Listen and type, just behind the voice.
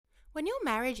When your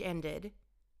marriage ended,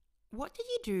 what did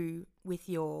you do with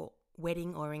your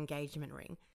wedding or engagement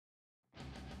ring?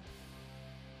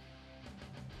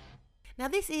 Now,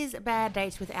 this is Bad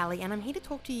Dates with Ali, and I'm here to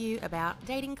talk to you about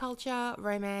dating culture,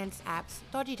 romance, apps,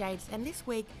 dodgy dates, and this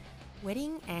week,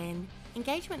 wedding and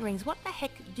engagement rings. What the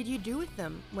heck did you do with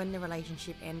them when the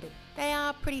relationship ended? They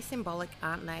are pretty symbolic,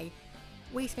 aren't they?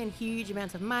 We spend huge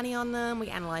amounts of money on them. We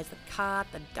analyse the cut,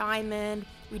 the diamond.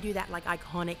 We do that like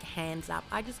iconic hands up.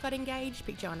 I just got engaged,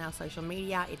 picture on our social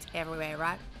media. It's everywhere,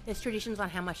 right? There's traditions on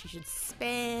how much you should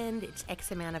spend. It's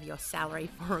X amount of your salary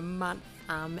for a month.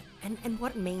 And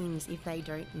what it means if they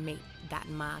don't meet that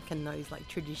mark and those like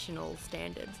traditional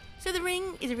standards. So the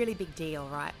ring is a really big deal,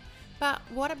 right? But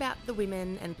what about the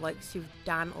women and blokes who've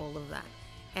done all of that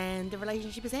and the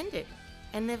relationship has ended?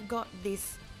 And they've got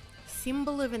this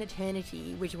symbol of an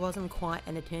eternity, which wasn't quite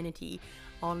an eternity,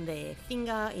 on their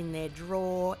finger, in their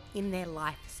drawer, in their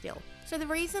life still. So the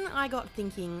reason I got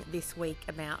thinking this week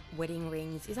about wedding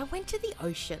rings is I went to the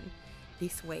ocean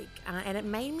this week and it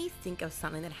made me think of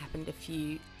something that happened a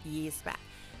few years back.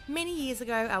 Many years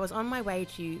ago, I was on my way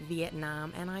to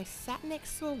Vietnam and I sat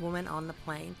next to a woman on the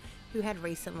plane who had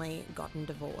recently gotten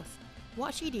divorced.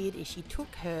 What she did is she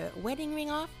took her wedding ring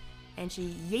off and she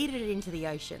yeeted it into the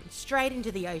ocean, straight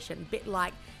into the ocean, bit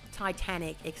like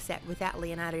Titanic, except without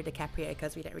Leonardo DiCaprio,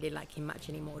 because we don't really like him much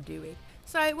anymore, do we?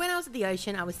 So when I was at the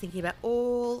ocean, I was thinking about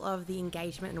all of the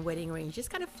engagement and wedding rings just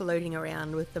kind of floating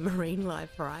around with the marine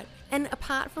life, right? And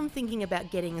apart from thinking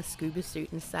about getting a scuba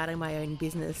suit and starting my own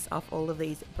business off all of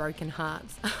these broken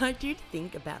hearts, I did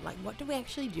think about like, what do we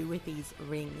actually do with these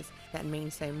rings that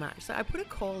mean so much? So I put a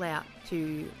call out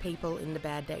to people in the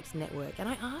Bad Dates network and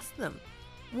I asked them,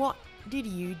 what did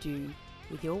you do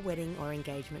with your wedding or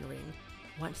engagement ring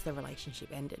once the relationship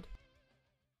ended?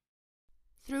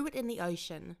 Threw it in the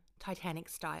ocean, Titanic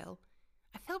style.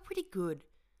 I felt pretty good.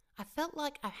 I felt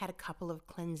like I've had a couple of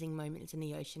cleansing moments in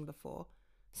the ocean before,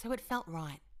 so it felt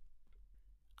right.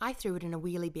 I threw it in a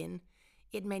wheelie bin.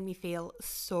 It made me feel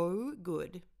so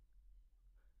good.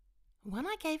 One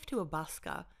I gave to a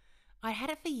busker. I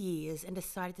had it for years and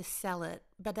decided to sell it,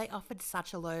 but they offered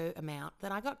such a low amount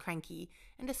that I got cranky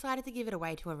and decided to give it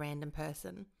away to a random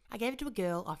person. I gave it to a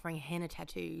girl offering henna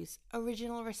tattoos,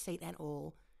 original receipt and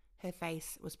all. Her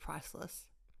face was priceless.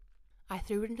 I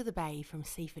threw it into the bay from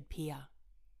Seaford Pier.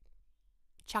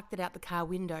 Chucked it out the car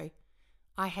window.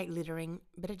 I hate littering,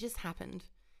 but it just happened.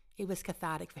 It was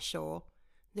cathartic for sure.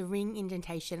 The ring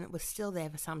indentation was still there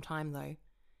for some time though.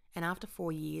 And after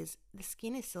 4 years, the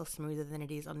skin is still smoother than it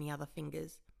is on the other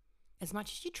fingers. As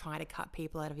much as you try to cut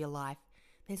people out of your life,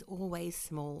 there's always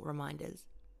small reminders.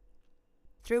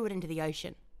 Threw it into the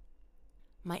ocean.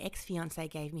 My ex-fiancé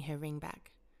gave me her ring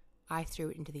back. I threw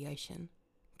it into the ocean.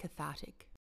 Cathartic.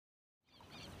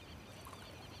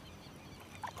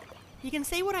 You can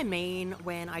see what I mean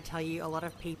when I tell you a lot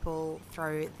of people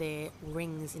throw their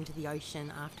rings into the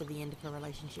ocean after the end of a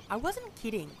relationship. I wasn't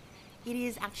kidding. It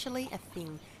is actually a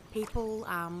thing. People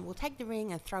will take the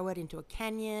ring and throw it into a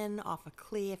canyon, off a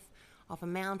cliff, off a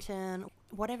mountain,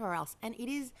 whatever else. And it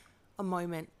is a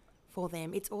moment for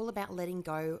them. It's all about letting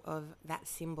go of that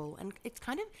symbol. And it's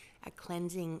kind of a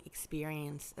cleansing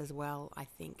experience as well, I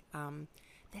think.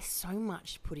 There's so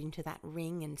much put into that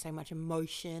ring and so much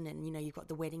emotion. And, you know, you've got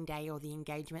the wedding day or the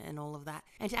engagement and all of that.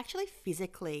 And to actually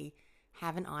physically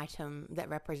have an item that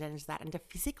represents that and to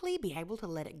physically be able to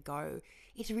let it go,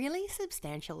 it's really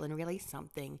substantial and really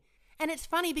something. And it's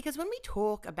funny because when we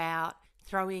talk about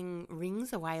throwing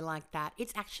rings away like that,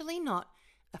 it's actually not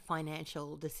a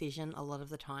financial decision a lot of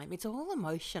the time. It's all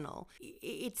emotional.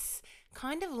 It's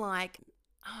kind of like,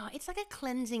 it's like a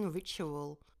cleansing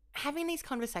ritual. Having these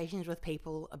conversations with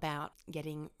people about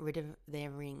getting rid of their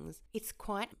rings, it's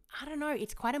quite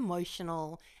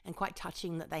emotional and quite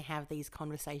touching that they have these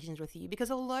conversations with you,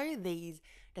 because although these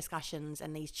discussions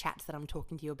and these chats that I'm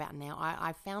talking to you about now,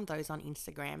 I found those on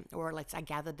Instagram, or at least I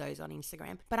gathered those on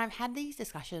Instagram, but I've had these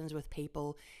discussions with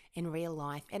people in real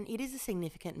life and it is a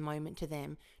significant moment to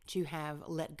them to have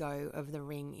let go of the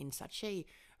ring in such a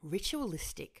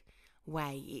ritualistic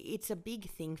way. It's a big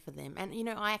thing for them. And, you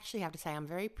know, I actually have to say I'm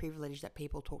very privileged that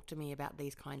people talk to me about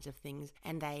these kinds of things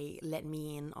and they let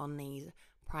me in on these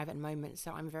private moments.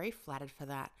 So I'm very flattered for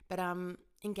that. But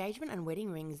engagement and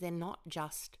wedding rings, they're not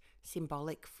just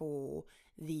symbolic for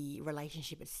the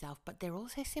relationship itself, but they're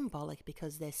also symbolic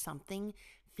because there's something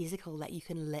physical that you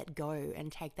can let go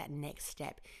and take that next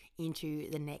step into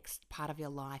the next part of your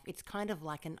life. It's kind of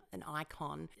like an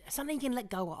icon, something you can let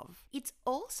go of. It's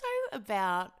also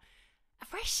about a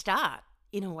fresh start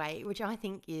in a way, which I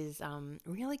think is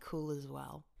really cool as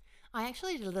well. I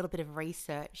actually did a little bit of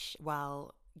research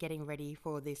while getting ready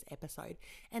for this episode.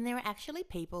 And there are actually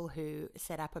people who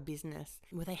set up a business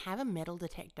where they have a metal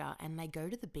detector and they go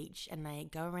to the beach and they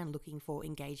go around looking for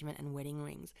engagement and wedding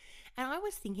rings. And I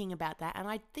was thinking about that, and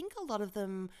I think a lot of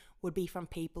them would be from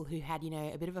people who had,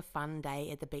 a bit of a fun day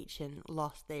at the beach and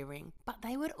lost their ring. But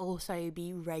they would also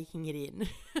be raking it in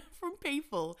from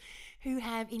people who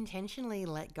have intentionally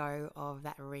let go of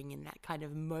that ring in that kind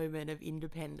of moment of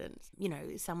independence.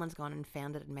 Someone's gone and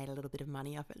found it and made a little bit of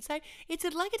money off it. So it's a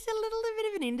little bit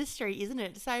of an industry, isn't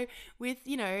it? So with,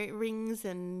 rings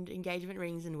and engagement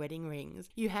rings and wedding rings,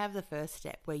 you have the first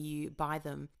step where you buy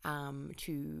them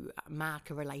to mark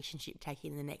a relationship,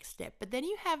 taking the next step. But then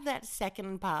you have that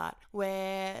second part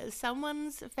where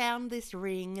someone's found this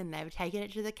ring and they've taken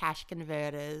it to the cash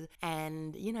converters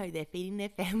and, they're feeding their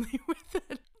family with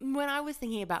it. When I was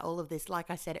thinking about all of this, like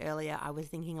I said earlier, I was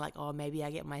thinking like, oh, maybe I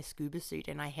get my scuba suit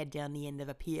and I head down the end of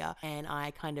a pier and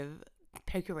I kind of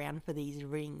poke around for these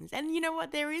rings. And you know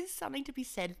what? There is something to be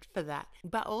said for that.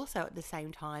 But also at the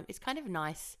same time, it's kind of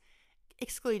nice,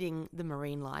 excluding the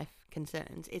marine life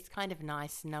concerns, it's kind of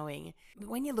nice knowing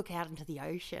when you look out into the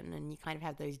ocean and you kind of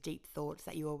have those deep thoughts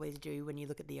that you always do when you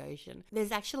look at the ocean,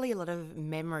 there's actually a lot of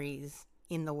memories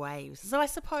in the waves. So I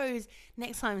suppose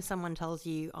next time someone tells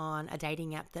you on a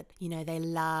dating app that, they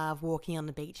love walking on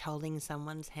the beach holding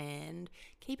someone's hand,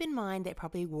 keep in mind they're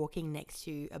probably walking next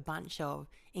to a bunch of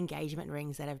engagement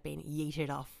rings that have been yeeted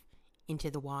off into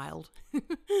the wild.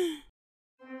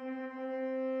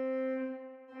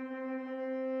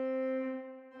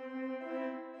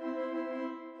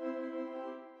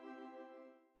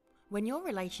 When your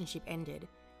relationship ended,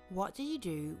 what did you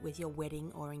do with your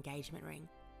wedding or engagement ring?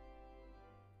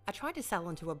 I tried to sell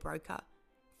them to a broker,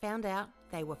 found out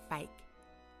they were fake.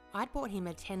 I'd bought him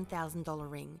a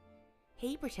 $10,000 ring.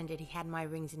 He pretended he had my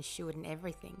rings insured and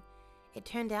everything. It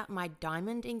turned out my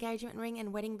diamond engagement ring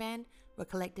and wedding band were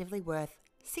collectively worth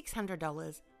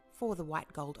 $600 for the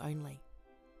white gold only.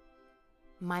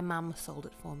 My mum sold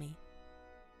it for me.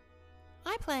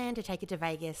 I planned to take it to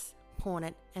Vegas, pawn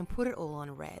it, and put it all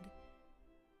on red.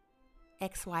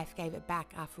 Ex-wife gave it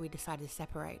back after we decided to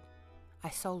separate.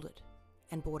 I sold it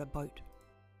and bought a boat.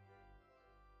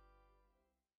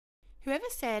 Whoever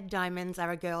said diamonds are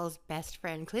a girl's best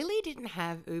friend clearly didn't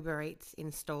have Uber Eats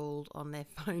installed on their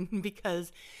phone,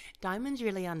 because diamonds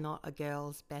really are not a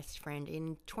girl's best friend.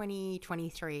 In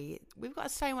 2023, we've got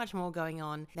so much more going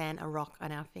on than a rock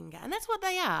on our finger. And that's what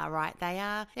they are, right?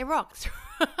 They're rocks,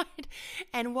 right?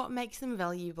 And what makes them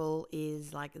valuable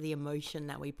is like the emotion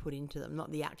that we put into them,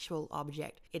 not the actual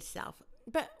object itself.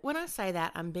 But when I say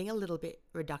that, I'm being a little bit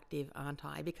reductive, aren't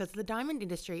I? Because the diamond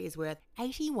industry is worth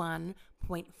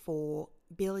 $81.4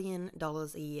 billion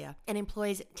a year and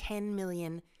employs 10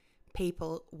 million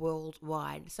people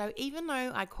worldwide. So even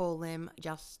though I call them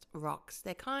just rocks,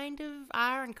 they kind of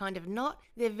are and kind of not.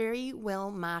 They're very well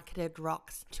marketed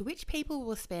rocks to which people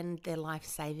will spend their life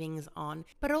savings on.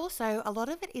 But also a lot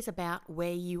of it is about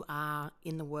where you are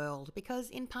in the world, because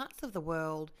in parts of the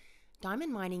world,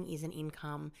 diamond mining is an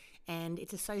income and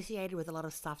it's associated with a lot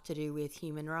of stuff to do with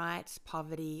human rights,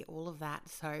 poverty, all of that.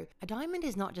 So a diamond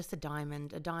is not just a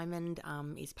diamond. A diamond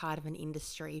is part of an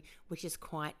industry which is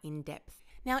quite in depth.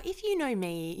 Now, if you know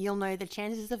me, you'll know the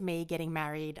chances of me getting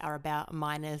married are about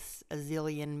minus a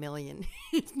zillion million.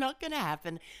 It's not going to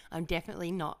happen. I'm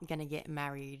definitely not going to get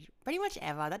married pretty much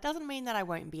ever. That doesn't mean that I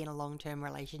won't be in a long-term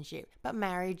relationship, but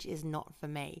marriage is not for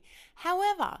me.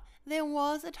 However, there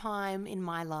was a time in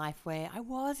my life where I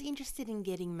was interested in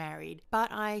getting married,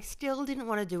 but I still didn't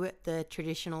want to do it the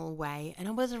traditional way, and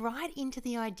I was right into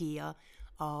the idea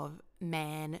of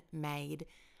man-made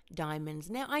diamonds.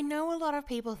 Now, I know a lot of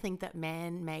people think that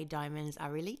man-made diamonds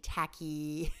are really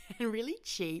tacky and really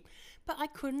cheap, but I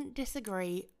couldn't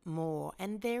disagree more,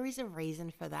 and there is a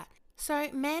reason for that. So,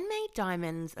 man-made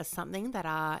diamonds are something that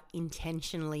are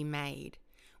intentionally made,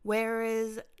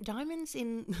 whereas diamonds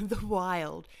in the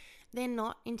wild, they're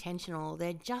not intentional,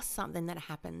 they're just something that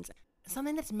happens.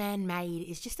 Something that's man-made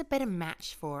is just a better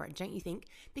match for it, don't you think?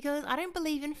 Because I don't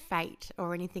believe in fate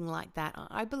or anything like that.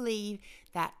 I believe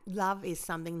that love is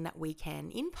something that we can,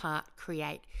 in part,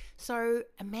 create. So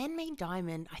a man-made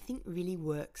diamond, I think, really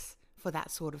works for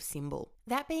that sort of symbol.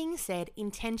 That being said,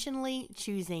 intentionally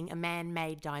choosing a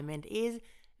man-made diamond is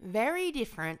very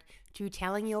different to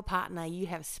telling your partner you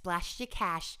have splashed your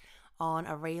cash on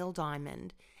a real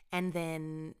diamond and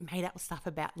then made up stuff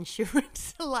about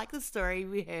insurance, like the story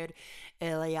we heard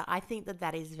earlier. I think that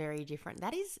that is very different.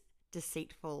 That is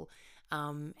deceitful.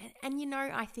 And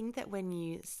I think that when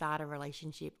you start a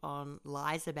relationship on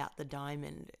lies about the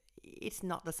diamond, it's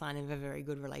not the sign of a very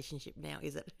good relationship now,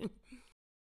 is it?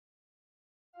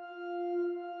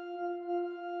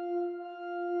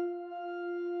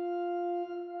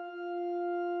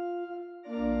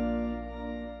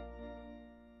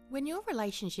 When your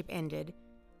relationship ended,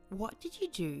 what did you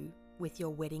do with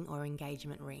your wedding or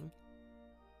engagement ring?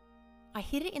 I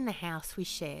hid it in the house we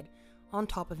shared on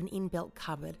top of an inbuilt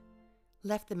cupboard,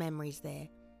 left the memories there.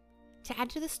 To add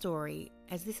to the story,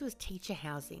 as this was teacher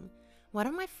housing, one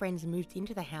of my friends moved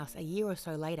into the house a year or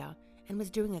so later and was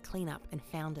doing a cleanup and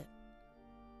found it.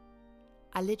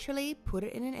 I literally put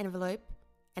it in an envelope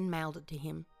and mailed it to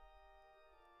him.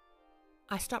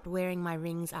 I stopped wearing my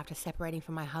rings after separating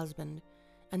from my husband,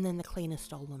 and then the cleaner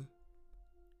stole them.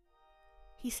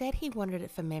 He said he wanted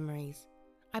it for memories.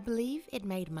 I believe it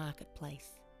made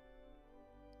marketplace.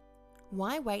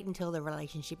 Why wait until the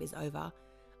relationship is over?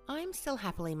 I'm still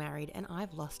happily married and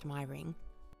I've lost my ring.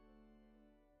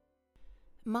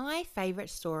 My favourite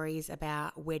stories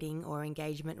about wedding or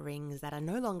engagement rings that are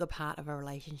no longer part of a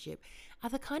relationship are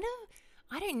the kind of,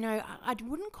 I don't know, I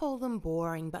wouldn't call them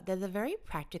boring, but they're the very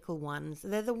practical ones.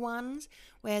 They're the ones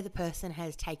where the person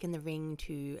has taken the ring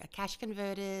to a cash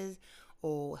converters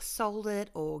or sold it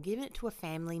or given it to a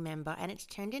family member, and it's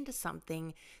turned into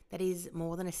something that is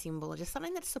more than a symbol, just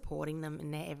something that's supporting them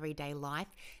in their everyday life.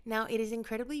 Now, it is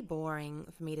incredibly boring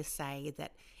for me to say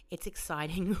that it's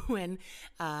exciting when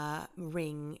a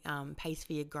ring pays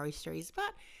for your groceries,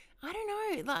 but I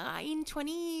don't know, like in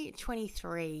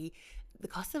 2023, the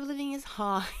cost of living is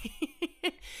high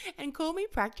and call me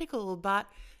practical, but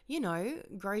you know,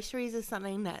 groceries are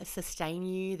something that sustain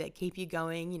you, that keep you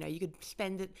going. You know, you could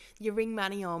spend your ring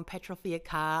money on petrol for your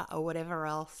car or whatever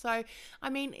else. So, I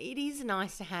mean, it is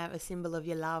nice to have a symbol of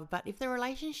your love, but if the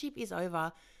relationship is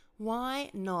over, why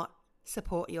not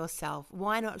support yourself?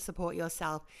 Why not support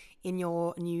yourself in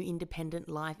your new independent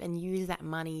life and use that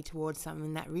money towards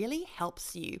something that really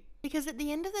helps you? Because at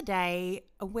the end of the day,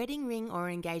 a wedding ring or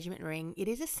an engagement ring, it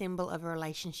is a symbol of a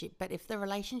relationship. But if the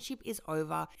relationship is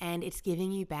over and it's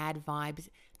giving you bad vibes,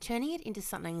 turning it into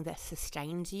something that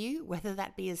sustains you, whether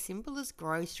that be as simple as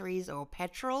groceries or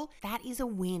petrol, that is a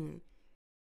win.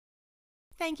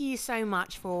 Thank you so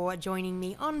much for joining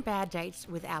me on Bad Dates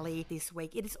with Ali this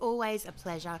week. It is always a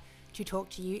pleasure to talk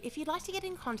to you. If you'd like to get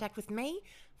in contact with me,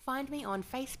 find me on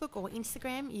Facebook or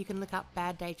Instagram. You can look up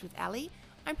Bad Dates with Ali.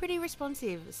 I'm pretty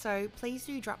responsive, so please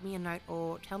do drop me a note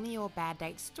or tell me your bad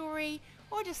date story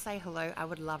or just say hello. I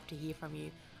would love to hear from you.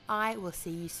 I will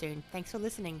see you soon. Thanks for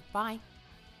listening. Bye.